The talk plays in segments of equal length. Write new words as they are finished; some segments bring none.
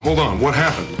Hold on, what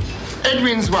happened?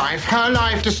 Edwin's wife, her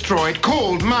life destroyed,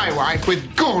 called my wife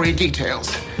with gory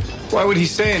details. Why would he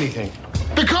say anything?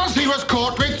 Because he was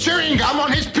caught with chewing gum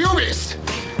on his pubis.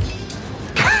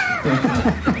 How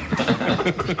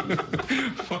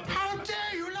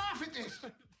dare you laugh at this?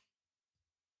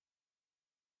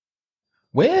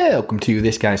 Welcome to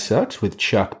This Guy Sucks with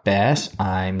Chuck Bass.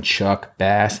 I'm Chuck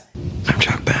Bass. I'm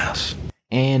Chuck Bass.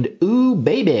 And ooh,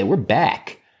 baby, we're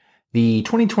back. The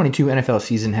 2022 NFL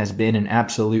season has been an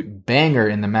absolute banger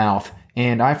in the mouth,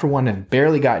 and I, for one, have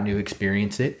barely gotten to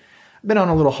experience it. I've been on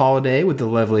a little holiday with the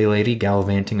lovely lady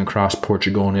gallivanting across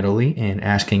Portugal and Italy and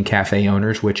asking cafe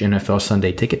owners which NFL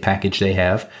Sunday ticket package they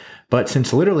have. But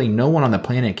since literally no one on the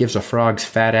planet gives a frog's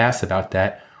fat ass about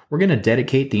that, we're going to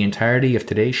dedicate the entirety of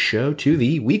today's show to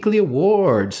the weekly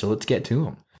awards, so let's get to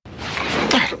them.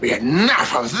 That'll be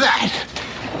enough of that.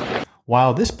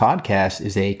 While this podcast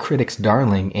is a critic's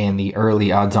darling and the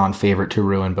early odds-on favorite to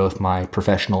ruin both my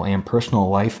professional and personal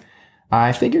life,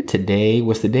 I figured today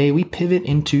was the day we pivot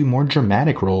into more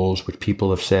dramatic roles, which people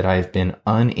have said I've been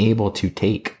unable to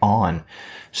take on.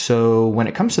 So when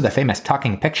it comes to the famous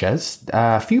talking pictures,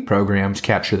 a few programs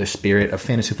capture the spirit of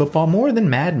fantasy football more than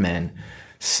Mad Men.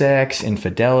 Sex,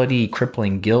 infidelity,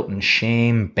 crippling guilt and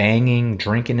shame, banging,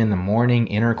 drinking in the morning,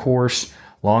 intercourse,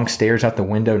 long stares out the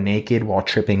window naked while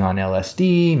tripping on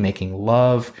LSD, making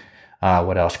love,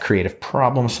 what else? Creative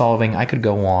problem solving. I could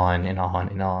go on and on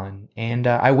and on. And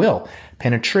I will.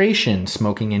 Penetration,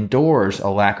 smoking indoors, a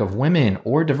lack of women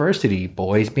or diversity,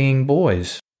 boys being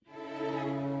boys.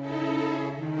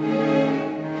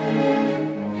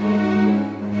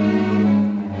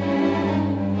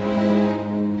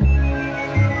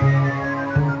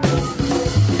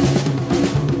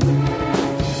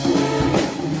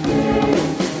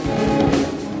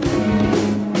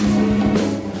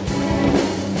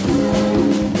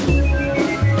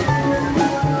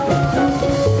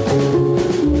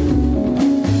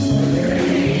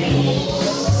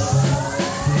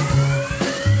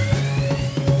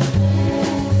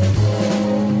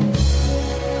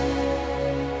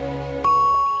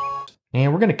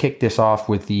 And we're going to kick this off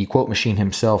with the quote machine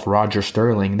himself, Roger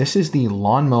Sterling. This is the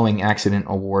Lawn Mowing Accident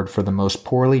Award for the most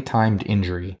poorly timed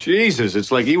injury. Jesus,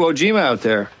 it's like Iwo Jima out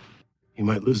there. He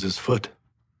might lose his foot.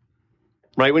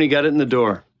 Right when he got it in the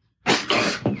door.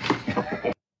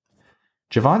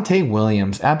 Javonte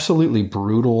Williams, absolutely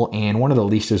brutal and one of the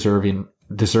least deserving.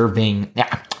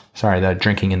 The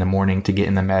drinking in the morning to get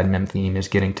in the Mad Men theme is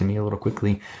getting to me a little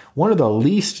quickly. One of the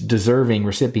least deserving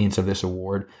recipients of this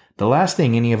award. The last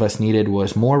thing any of us needed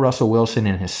was more Russell Wilson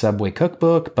in his Subway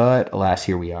cookbook, but alas,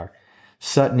 here we are.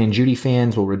 Sutton and Judy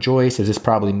fans will rejoice, as this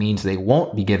probably means they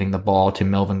won't be giving the ball to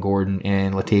Melvin Gordon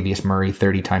and Latavius Murray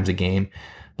 30 times a game.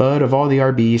 But of all the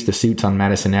RBs the suits on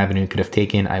Madison Avenue could have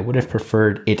taken, I would have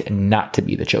preferred it not to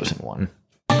be the chosen one.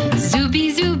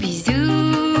 Zooby, zooby, zoo.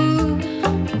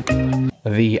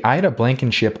 The Ida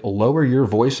Blankenship Lower Your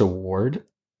Voice Award.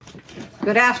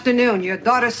 Good afternoon. Your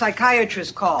daughter's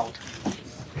psychiatrist called.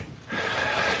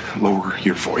 Lower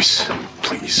your voice,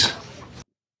 please.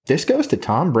 This goes to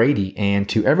Tom Brady and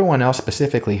to everyone else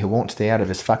specifically who won't stay out of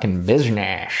his fucking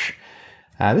business.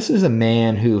 This is a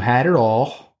man who had it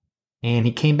all, and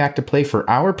he came back to play for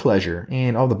our pleasure,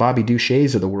 and all the Bobby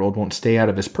Duchets of the world won't stay out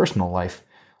of his personal life.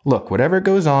 Look, whatever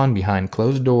goes on behind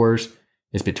closed doors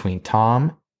is between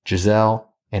Tom,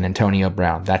 Giselle, and Antonio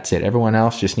Brown. That's it. Everyone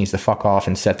else just needs to fuck off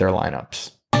and set their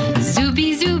lineups.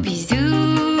 Zooby, zooby, zoo.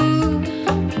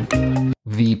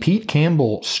 The Pete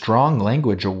Campbell Strong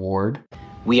Language Award.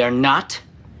 We are not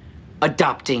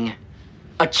adopting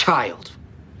a child.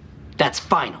 That's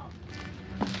final.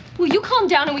 Will you calm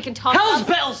down and we can talk Hell's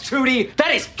about... bells, Trudy!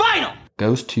 That is final!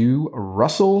 Goes to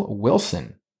Russell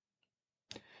Wilson.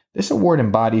 This award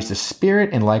embodies the spirit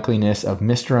and likeliness of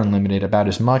Mr. Unlimited about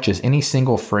as much as any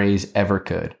single phrase ever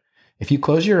could. If you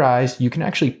close your eyes, you can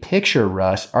actually picture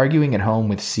Russ arguing at home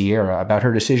with Sierra about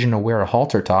her decision to wear a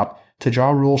halter top to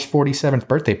Ja Rule's 47th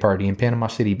birthday party in Panama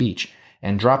City Beach,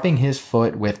 and dropping his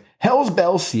foot with, "Hell's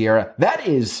bells, Sierra, that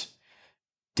is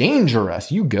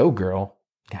dangerous. You go, girl."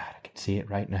 God, I can see it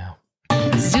right now.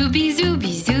 Zooby,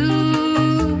 zooby, zoo.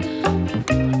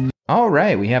 All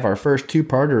right, we have our first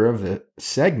two-parter of the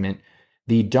segment,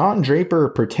 the Don Draper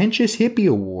Pretentious Hippie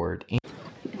Award.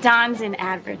 Don's in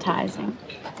advertising.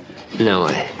 No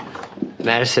way.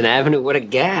 Madison Avenue, what a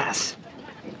gas.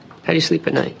 How do you sleep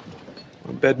at night?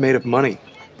 A bed made of money.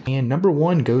 And number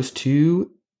one goes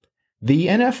to the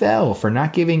NFL for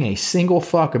not giving a single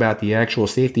fuck about the actual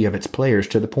safety of its players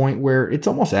to the point where it's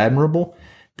almost admirable.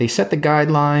 They set the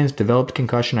guidelines, developed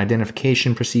concussion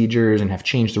identification procedures, and have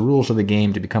changed the rules of the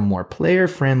game to become more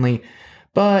player-friendly.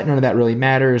 But none of that really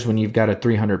matters when you've got a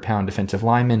 300-pound defensive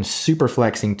lineman super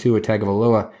flexing Tua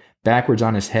Tagovailoa backwards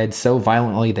on his head so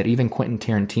violently that even Quentin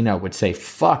Tarantino would say,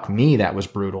 fuck me, that was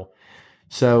brutal.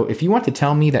 So if you want to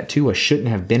tell me that Tua shouldn't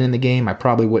have been in the game, I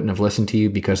probably wouldn't have listened to you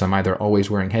because I'm either always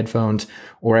wearing headphones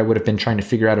or I would have been trying to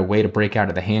figure out a way to break out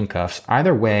of the handcuffs.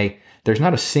 Either way, there's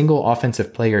not a single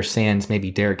offensive player, sans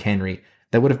maybe Derrick Henry,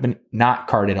 that would have been not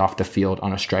carted off the field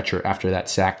on a stretcher after that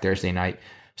sack Thursday night.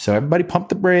 So everybody pump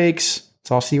the brakes.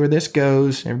 Let's all see where this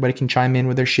goes. Everybody can chime in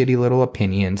with their shitty little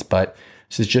opinions, but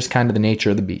this is just kind of the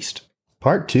nature of the beast.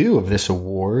 Part 2 of this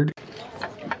award.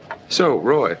 So,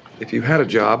 Roy, if you had a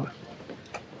job,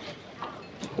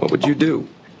 what would you do?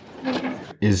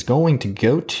 Is going to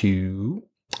go to...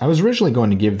 I was originally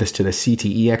going to give this to the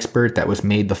CTE expert that was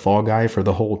made the fall guy for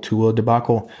the whole Tua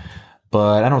debacle,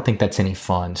 but I don't think that's any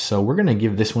fun. So we're going to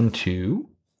give this one to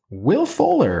Will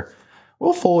Fuller.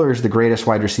 Will Fuller is the greatest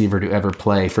wide receiver to ever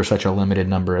play for such a limited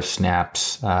number of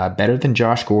snaps. Better than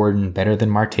Josh Gordon, better than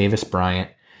Martavis Bryant,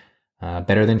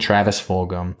 better than Travis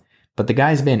Fulgham. But the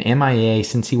guy's been MIA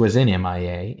since he was in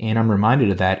MIA, and I'm reminded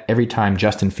of that every time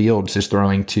Justin Fields is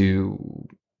throwing to...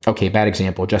 Okay, bad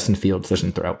example. Justin Fields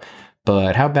doesn't throw.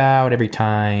 But how about every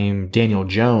time Daniel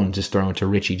Jones is thrown to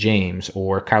Richie James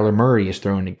or Kyler Murray is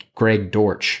thrown to Greg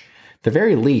Dortch? At the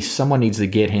very least, someone needs to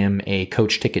get him a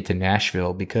coach ticket to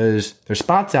Nashville because there's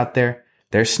spots out there.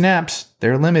 There's snaps.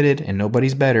 They're limited, and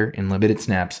nobody's better in limited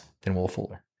snaps than Will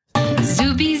Fuller.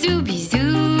 Zooby, zooby,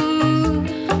 zoo.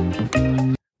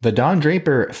 The Don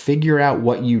Draper Figure Out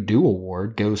What You Do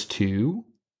award goes to...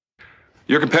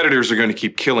 Your competitors are going to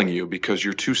keep killing you because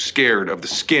you're too scared of the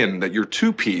skin that your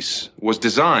two-piece was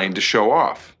designed to show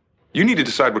off. You need to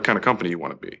decide what kind of company you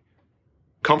want to be.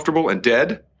 Comfortable and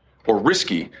dead, or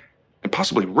risky and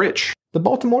possibly rich. The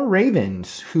Baltimore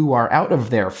Ravens, who are out of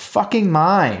their fucking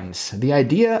minds. The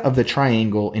idea of the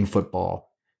triangle in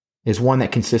football is one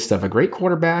that consists of a great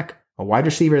quarterback, a wide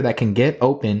receiver that can get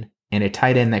open, and a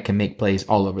tight end that can make plays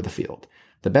all over the field.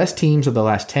 The best teams of the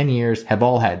last 10 years have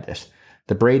all had this.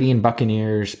 The Brady and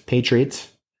Buccaneers Patriots,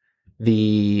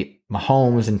 the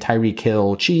Mahomes and Tyreek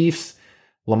Hill Chiefs,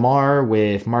 Lamar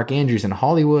with Mark Andrews in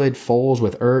Hollywood, Foles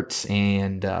with Ertz,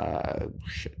 and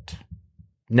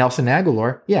Nelson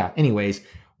Aguilar. Yeah, anyways,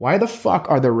 why the fuck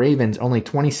are the Ravens only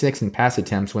 26 in pass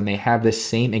attempts when they have this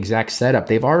same exact setup?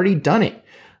 They've already done it.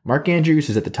 Mark Andrews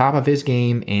is at the top of his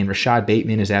game, and Rashad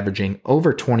Bateman is averaging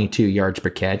over 22 yards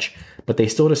per catch, but they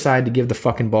still decide to give the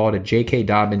fucking ball to J.K.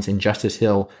 Dobbins and Justice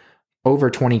Hill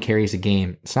over 20 carries a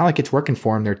game. It's not like it's working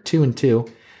for them. They're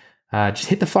 2-2. Just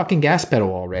hit the fucking gas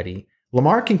pedal already.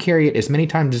 Lamar can carry it as many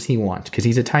times as he wants because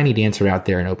he's a tiny dancer out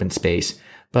there in open space.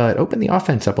 But open the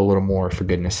offense up a little more, for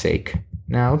goodness sake.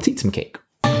 Now, let's eat some cake.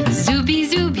 Zooby,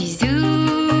 zooby,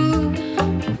 zoo.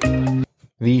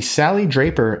 The Sally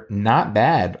Draper Not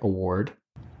Bad Award.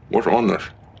 What's on this?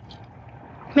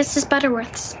 Mrs.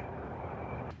 Butterworth's.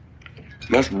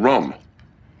 That's rum.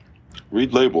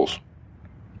 Read labels.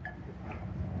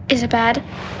 Is it bad?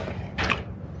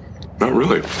 Not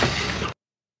really.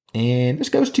 And this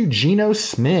goes to Geno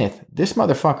Smith. This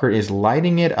motherfucker is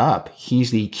lighting it up.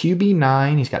 He's the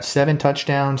QB9. He's got 7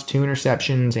 touchdowns, 2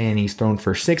 interceptions, and he's thrown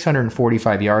for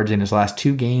 645 yards in his last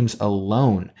 2 games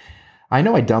alone. I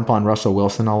know I dump on Russell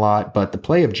Wilson a lot, but the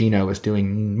play of Geno is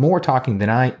doing more talking than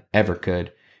I ever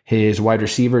could. His wide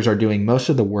receivers are doing most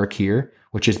of the work here,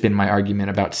 which has been my argument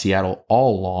about Seattle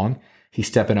all along. He's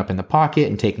stepping up in the pocket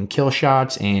and taking kill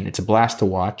shots, and it's a blast to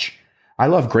watch. I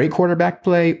love great quarterback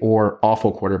play or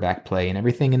awful quarterback play, and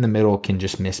everything in the middle can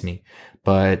just miss me.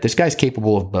 But this guy's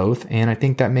capable of both, and I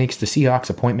think that makes the Seahawks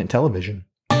appointment television.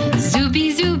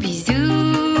 Zooby, zooby, zoo.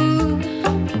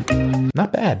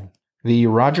 Not bad. The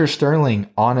Roger Sterling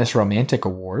Honest Romantic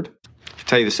Award. I'll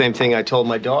tell you the same thing I told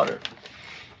my daughter.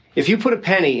 If you put a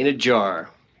penny in a jar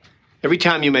every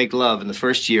time you make love in the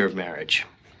first year of marriage,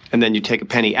 and then you take a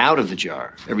penny out of the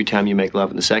jar every time you make love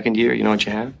in the second year, you know what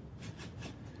you have?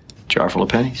 Jar full of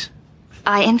pennies.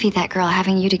 I envy that girl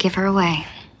having you to give her away.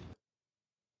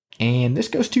 And this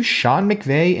goes to Sean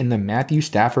McVay and the Matthew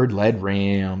Stafford-led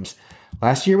Rams.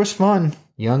 Last year was fun.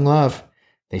 Young love.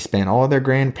 They spent all of their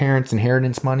grandparents'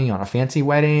 inheritance money on a fancy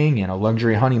wedding and a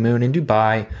luxury honeymoon in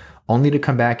Dubai, only to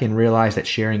come back and realize that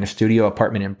sharing a studio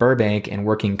apartment in Burbank and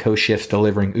working co-shifts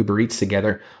delivering Uber Eats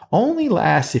together only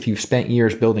lasts if you've spent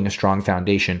years building a strong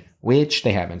foundation, which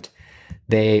they haven't.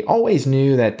 They always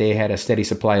knew that they had a steady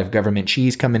supply of government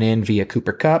cheese coming in via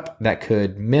Cooper Cup that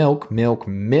could milk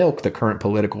the current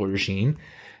political regime.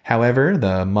 However,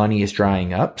 the money is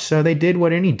drying up, so they did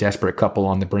what any desperate couple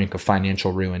on the brink of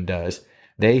financial ruin does.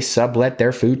 They sublet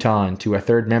their futon to a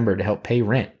third member to help pay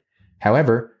rent.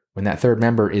 However, when that third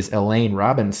member is Elaine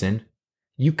Robinson,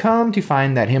 you come to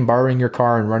find that him borrowing your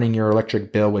car and running your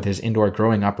electric bill with his indoor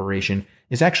growing operation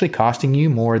is actually costing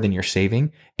you more than you're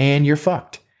saving, and you're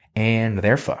fucked. And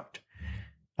they're fucked.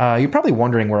 You're probably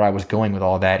wondering where I was going with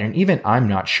all that, and even I'm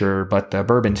not sure, but the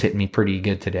bourbon's hitting me pretty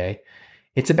good today.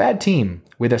 It's a bad team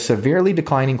with a severely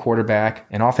declining quarterback,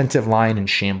 an offensive line in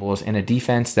shambles, and a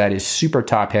defense that is super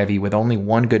top-heavy with only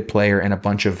one good player and a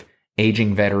bunch of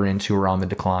aging veterans who are on the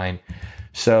decline.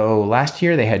 So last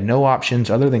year they had no options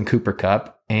other than Cooper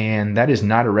Kupp, and that is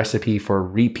not a recipe for a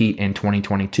repeat in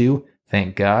 2022,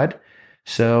 thank God.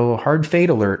 So hard fade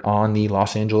alert on the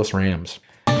Los Angeles Rams.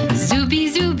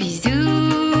 Zooby Zooby Zoo.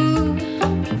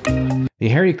 The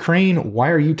Harry Crane Why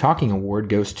Are You Talking award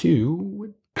goes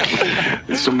to...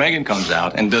 So Megan comes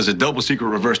out and does a double secret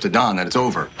reverse to Don, and it's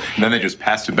over. And then they just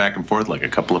passed it back and forth like a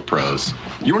couple of pros.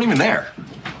 You weren't even there.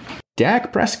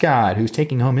 Dak Prescott, who's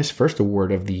taking home his first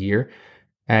award of the year,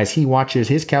 as he watches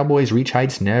his Cowboys reach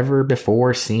heights never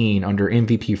before seen under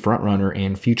MVP frontrunner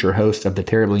and future host of the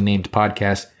terribly named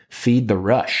podcast, Feed the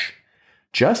Rush.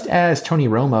 Just as Tony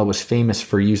Romo was famous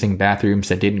for using bathrooms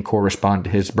that didn't correspond to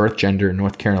his birth gender in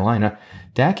North Carolina,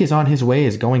 Dak is on his way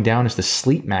as going down as the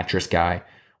sleep mattress guy,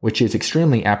 which is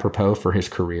extremely apropos for his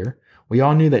career. We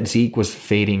all knew that Zeke was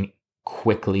fading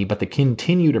quickly, but the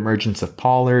continued emergence of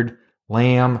Pollard,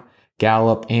 Lamb,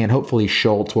 Gallup, and hopefully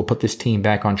Schultz will put this team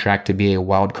back on track to be a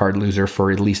wild card loser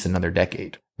for at least another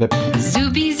decade.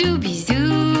 Zooby Zooby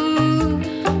Zoo.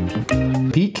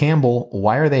 Pete Campbell,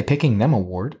 Why Are They Picking Them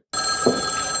award.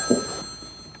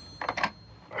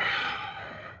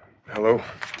 Hello?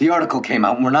 The article came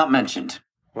out and we're not mentioned.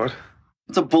 What?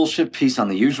 It's a bullshit piece on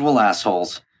the usual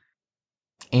assholes.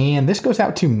 And this goes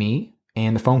out to me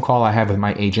and the phone call I have with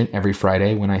my agent every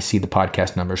Friday when I see the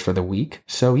podcast numbers for the week.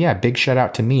 So yeah, big shout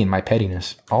out to me and my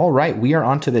pettiness. All right, we are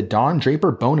on to the Don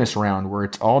Draper bonus round where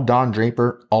it's all Don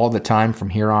Draper all the time from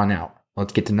here on out.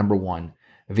 Let's get to number 1.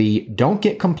 The Don't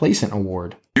Get Complacent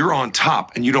award. You're on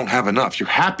top and you don't have enough. You're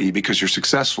happy because you're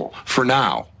successful for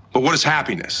now. But what is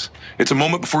happiness? It's a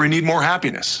moment before you need more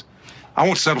happiness. I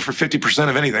won't settle for 50%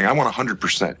 of anything. I want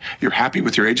 100%. You're happy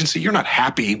with your agency. You're not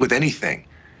happy with anything.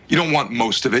 You don't want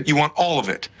most of it. You want all of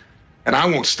it. And I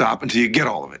won't stop until you get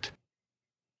all of it.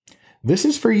 This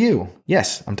is for you.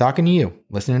 Yes, I'm talking to you,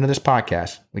 listening to this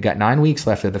podcast. We got 9 weeks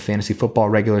left of the fantasy football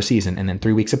regular season and then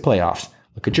 3 weeks of playoffs.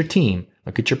 Look at your team.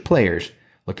 Look at your players.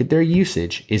 Look at their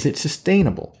usage. Is it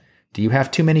sustainable? Do you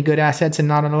have too many good assets and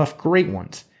not enough great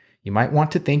ones? You might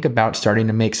want to think about starting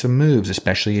to make some moves,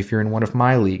 especially if you're in one of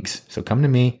my leagues. So come to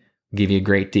me, I'll give you a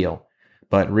great deal.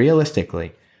 But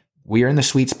realistically, we are in the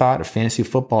sweet spot of fantasy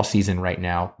football season right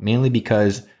now, mainly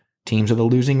because teams with a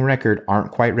losing record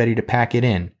aren't quite ready to pack it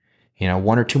in.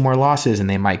 1 or 2 more losses and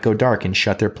they might go dark and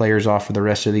shut their players off for the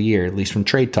rest of the year, at least from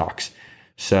trade talks.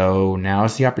 So now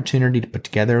is the opportunity to put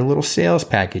together a little sales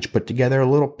package, put together a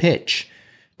little pitch.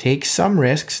 Take some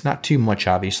risks, not too much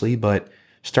obviously, but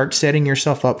start setting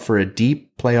yourself up for a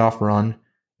deep playoff run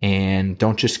and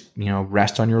don't just,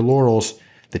 rest on your laurels.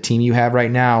 The team you have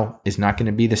right now is not going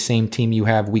to be the same team you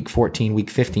have week 14, week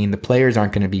 15. The players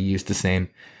aren't going to be used the same.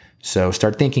 So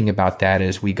start thinking about that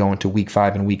as we go into week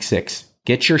 5 and week 6.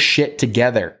 Get your shit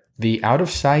together. The Out of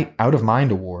Sight, Out of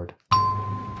Mind award.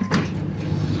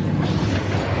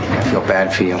 I feel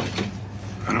bad for you.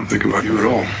 I don't think about you at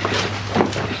all.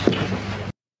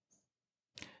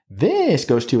 This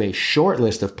goes to a short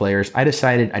list of players I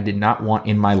decided I did not want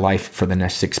in my life for the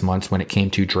next 6 months when it came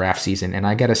to draft season. And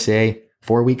I got to say,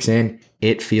 4 weeks in,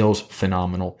 it feels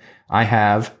phenomenal. I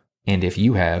have, and if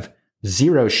you have,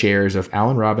 0 shares of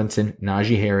Allen Robinson,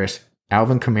 Najee Harris,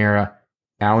 Alvin Kamara,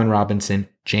 Allen Robinson,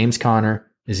 James Conner,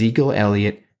 Ezekiel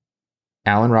Elliott,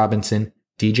 Allen Robinson,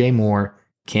 DJ Moore,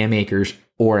 Cam Akers,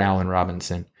 or Allen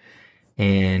Robinson.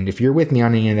 And if you're with me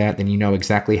on any of that, then you know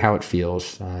exactly how it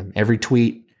feels. Every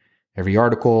tweet, every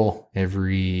article,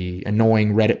 every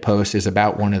annoying Reddit post is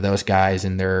about one of those guys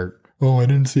and they're, oh, I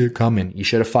didn't see it coming. You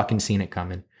should have fucking seen it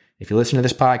coming. If you listen to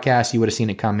this podcast, you would have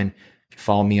seen it coming. If you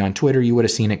follow me on Twitter, you would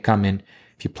have seen it coming.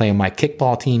 If you play on my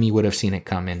kickball team, you would have seen it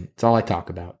coming. It's all I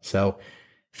talk about. So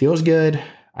feels good.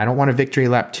 I don't want a victory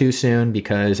lap too soon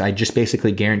because I just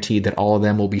basically guaranteed that all of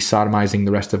them will be sodomizing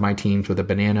the rest of my teams with a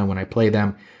banana when I play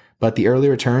them. But the early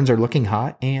returns are looking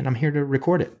hot and I'm here to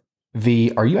record it.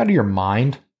 The Are You Out of Your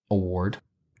Mind award.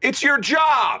 It's your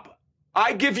job.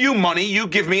 I give you money, you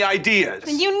give me ideas.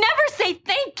 And you never say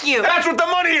thank you. That's what the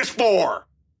money is for.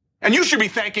 And you should be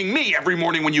thanking me every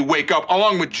morning when you wake up,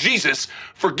 along with Jesus,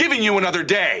 for giving you another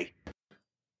day.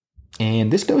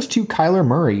 And this goes to Kyler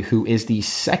Murray, who is the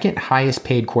second highest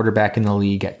paid quarterback in the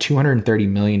league at $230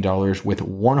 million with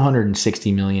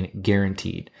 $160 million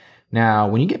guaranteed. Now,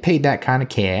 when you get paid that kind of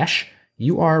cash,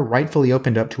 you are rightfully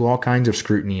opened up to all kinds of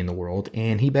scrutiny in the world,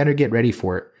 and he better get ready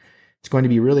for it. It's going to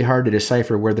be really hard to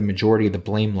decipher where the majority of the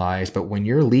blame lies, but when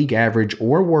you're league average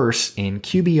or worse in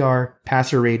QBR,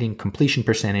 passer rating, completion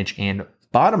percentage, and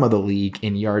bottom of the league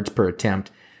in yards per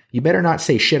attempt, you better not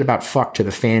say shit about fuck to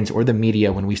the fans or the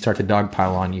media when we start to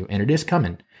dogpile on you, and it is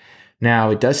coming.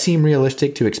 Now, it does seem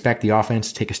realistic to expect the offense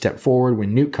to take a step forward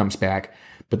when Nuke comes back,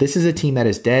 but this is a team that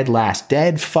is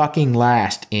dead fucking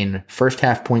last in first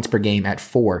half points per game at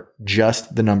 4,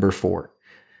 just the number 4.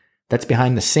 That's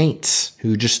behind the Saints,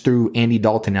 who just threw Andy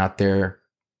Dalton out there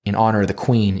in honor of the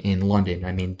Queen in London.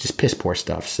 I mean, just piss poor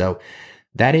stuff. So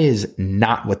that is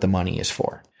not what the money is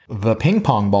for. The Ping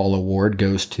Pong Ball Award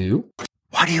goes to...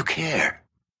 Why do you care?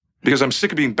 Because I'm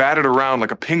sick of being batted around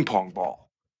like a ping pong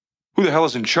ball. Who the hell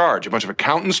is in charge? A bunch of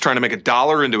accountants trying to make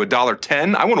 $1 into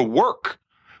 $1.10? I want to work.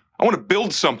 I want to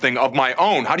build something of my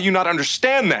own. How do you not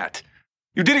understand that?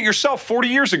 You did it yourself 40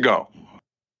 years ago.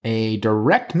 A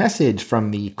direct message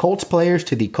from the Colts players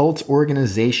to the Colts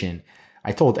organization.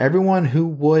 I told everyone who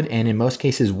would, and in most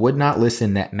cases would not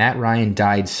listen, that Matt Ryan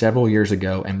died several years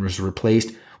ago and was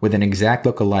replaced with an exact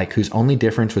look-alike whose only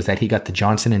difference was that he got the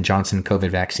Johnson & Johnson COVID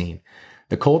vaccine.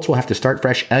 The Colts will have to start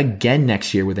fresh again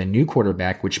next year with a new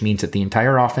quarterback, which means that the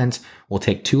entire offense will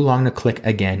take too long to click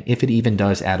again, if it even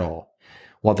does at all.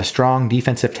 While the strong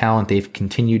defensive talent they've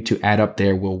continued to add up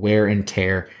there will wear and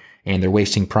tear, and they're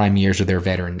wasting prime years of their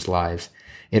veterans' lives.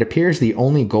 It appears the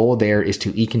only goal there is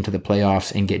to eke into the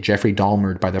playoffs and get Jeffrey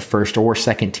Dahmered by the first or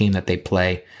second team that they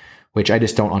play, which I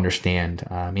just don't understand.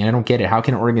 I don't get it. How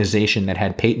can an organization that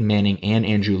had Peyton Manning and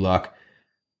Andrew Luck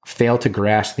fail to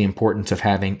grasp the importance of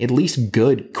having at least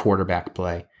good quarterback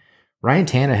play? Ryan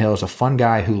Tannehill is a fun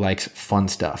guy who likes fun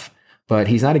stuff, but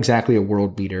he's not exactly a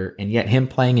world beater, and yet him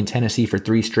playing in Tennessee for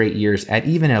 3 straight years at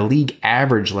even a league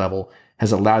average level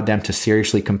has allowed them to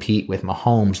seriously compete with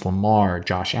Mahomes, Lamar,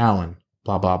 Josh Allen,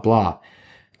 blah, blah, blah.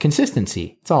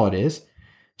 Consistency, that's all it is.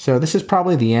 So this is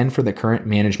probably the end for the current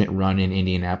management run in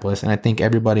Indianapolis, and I think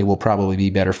everybody will probably be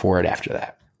better for it after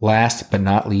that. Last but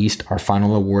not least, our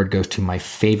final award goes to my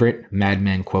favorite Mad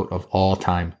Men quote of all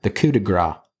time, the coup de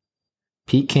grace.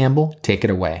 Pete Campbell, take it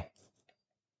away.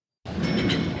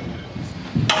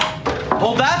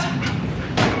 Hold that.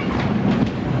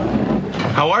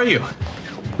 How are you?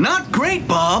 Not great,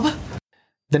 Bob.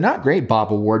 The Not Great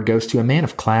Bob Award goes to a man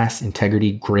of class,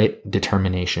 integrity, grit,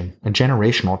 determination, a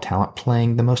generational talent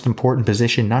playing the most important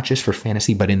position not just for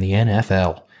fantasy but in the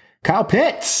NFL. Kyle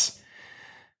Pitts!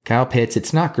 Kyle Pitts,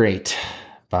 it's not great,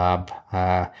 Bob.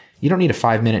 You don't need a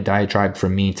 5-minute diatribe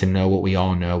from me to know what we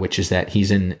all know, which is that he's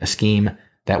in a scheme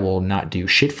that will not do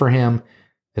shit for him.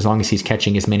 As long as he's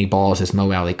catching as many balls as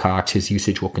Mo Alley Cox, his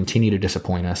usage will continue to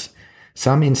disappoint us.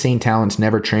 Some insane talents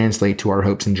never translate to our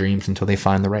hopes and dreams until they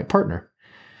find the right partner.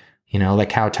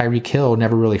 Like how Tyreek Hill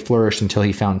never really flourished until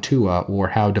he found Tua, or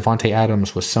how Devontae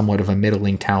Adams was somewhat of a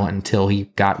middling talent until he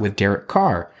got with Derek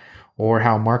Carr, or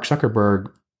how Mark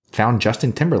Zuckerberg found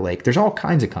Justin Timberlake. There's all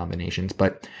kinds of combinations,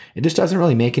 but it just doesn't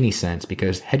really make any sense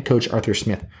because head coach Arthur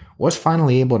Smith was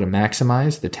finally able to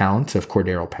maximize the talents of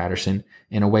Cordero Patterson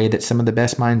in a way that some of the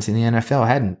best minds in the NFL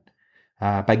hadn't,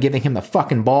 by giving him the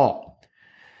fucking ball.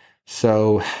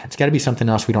 So it's got to be something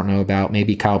else we don't know about.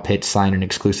 Maybe Kyle Pitts signed an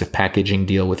exclusive packaging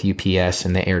deal with UPS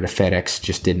and the heir to FedEx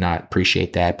just did not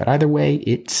appreciate that. But either way,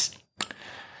 it's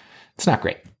not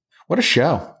great. What a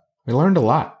show. We learned a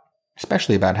lot,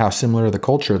 especially about how similar the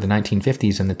culture of the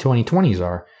 1950s and the 2020s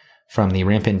are, from the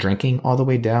rampant drinking all the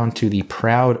way down to the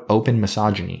proud open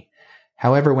misogyny.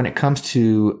 However, when it comes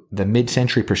to the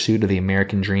mid-century pursuit of the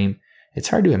American dream, it's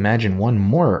hard to imagine one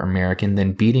more American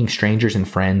than beating strangers and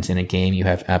friends in a game you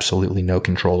have absolutely no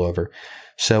control over.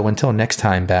 So until next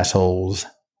time, bassholes,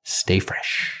 stay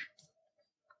fresh.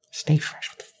 Stay fresh.